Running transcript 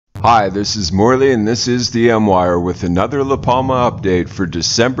Hi, this is Morley and this is the M-Wire with another La Palma update for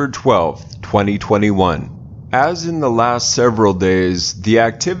December 12th, 2021. As in the last several days, the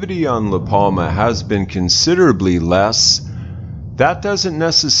activity on La Palma has been considerably less. That doesn't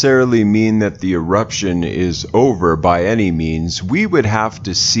necessarily mean that the eruption is over by any means. We would have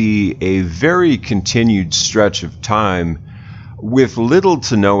to see a very continued stretch of time with little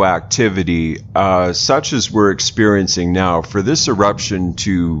to no activity, such as we're experiencing now, for this eruption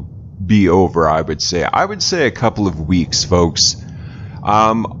to be over. I would say a couple of weeks, folks.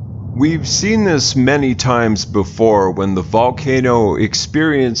 We've seen this many times before when the volcano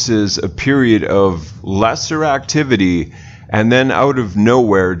experiences a period of lesser activity and then out of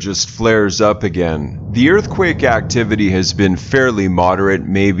nowhere just flares up again. The earthquake activity has been fairly moderate,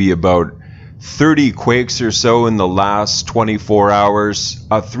 maybe about 30 quakes or so in the last 24 hours,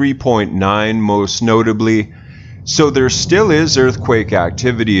 a 3.9 most notably. So there still is earthquake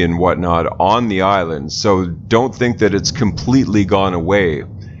activity and whatnot on the island, so don't think that it's completely gone away.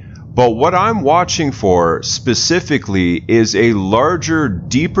 But what I'm watching for specifically is a larger,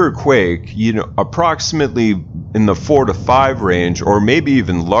 deeper quake, approximately in the 4 to 5 range, or maybe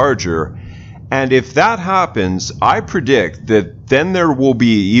even larger. And if that happens, I predict that then there will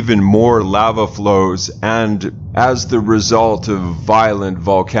be even more lava flows and as the result of violent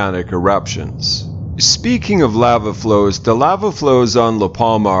volcanic eruptions. Speaking of lava flows, the lava flows on La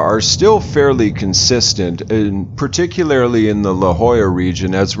Palma are still fairly consistent, and particularly in the La Jolla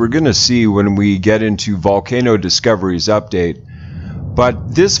region, as we're going to see when we get into Volcano Discovery's update.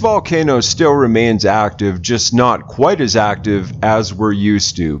 But this volcano still remains active, just not quite as active as we're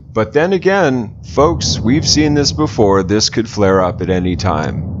used to. But then again, folks, we've seen this before. This could flare up at any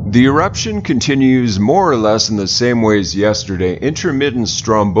time. The eruption continues more or less in the same way as yesterday. Intermittent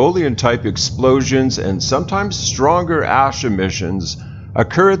strombolian-type explosions and sometimes stronger ash emissions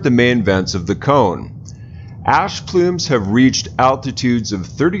occur at the main vents of the cone. Ash plumes have reached altitudes of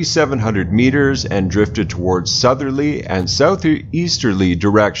 3,700 meters and drifted towards southerly and southeasterly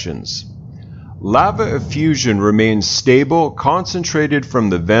directions. Lava effusion remains stable, concentrated from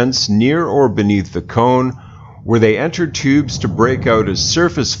the vents near or beneath the cone, where they enter tubes to break out as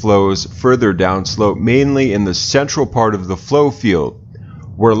surface flows further downslope, mainly in the central part of the flow field,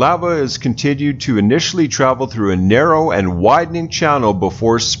 where lava has continued to initially travel through a narrow and widening channel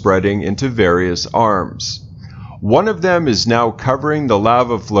before spreading into various arms. One of them is now covering the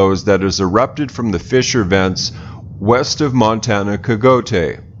lava flows that has erupted from the fissure vents west of Montana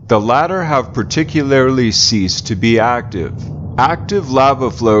Cogote. The latter have particularly ceased to be active. Active lava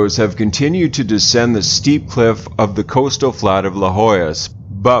flows have continued to descend the steep cliff of the coastal flat of La Jolla,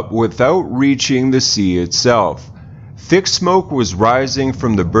 but without reaching the sea itself. Thick smoke was rising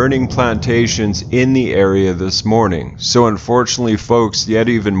from the burning plantations in the area this morning. So unfortunately, folks, yet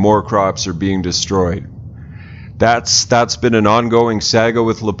even more crops are being destroyed. That's been an ongoing saga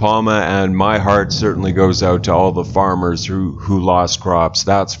with La Palma, and my heart certainly goes out to all the farmers who lost crops,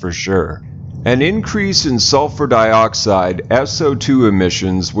 that's for sure. An increase in sulfur dioxide, SO2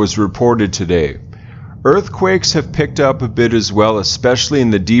 emissions, was reported today. Earthquakes have picked up a bit as well, especially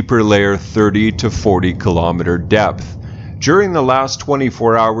in the deeper layer 30 to 40 kilometer depth. During the last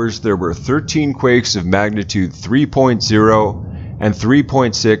 24 hours, there were 13 quakes of magnitude 3.0 and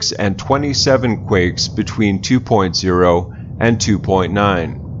 3.6 and 27 quakes between 2.0 and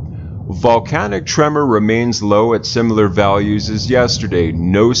 2.9. Volcanic tremor remains low at similar values as yesterday.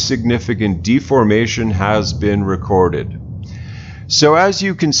 No significant deformation has been recorded. So as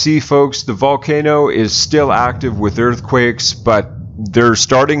you can see, folks, the volcano is still active with earthquakes, but they're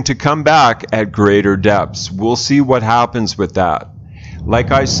starting to come back at greater depths. We'll see what happens with that. Like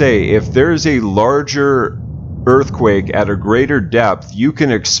I say, if there's a larger earthquake at a greater depth, you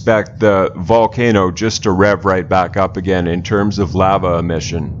can expect the volcano just to rev right back up again in terms of lava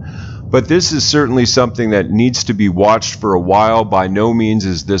emission. But this is certainly something that needs to be watched for a while. By no means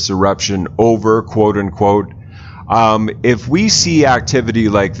is this eruption over, quote unquote. If we see activity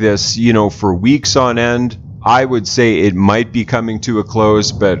like this, for weeks on end, I would say it might be coming to a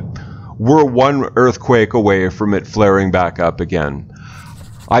close, but we're one earthquake away from it flaring back up again.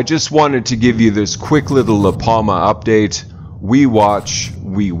 I just wanted to give you this quick little La Palma update. We watch,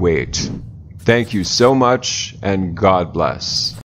 we wait. Thank you so much, and God bless.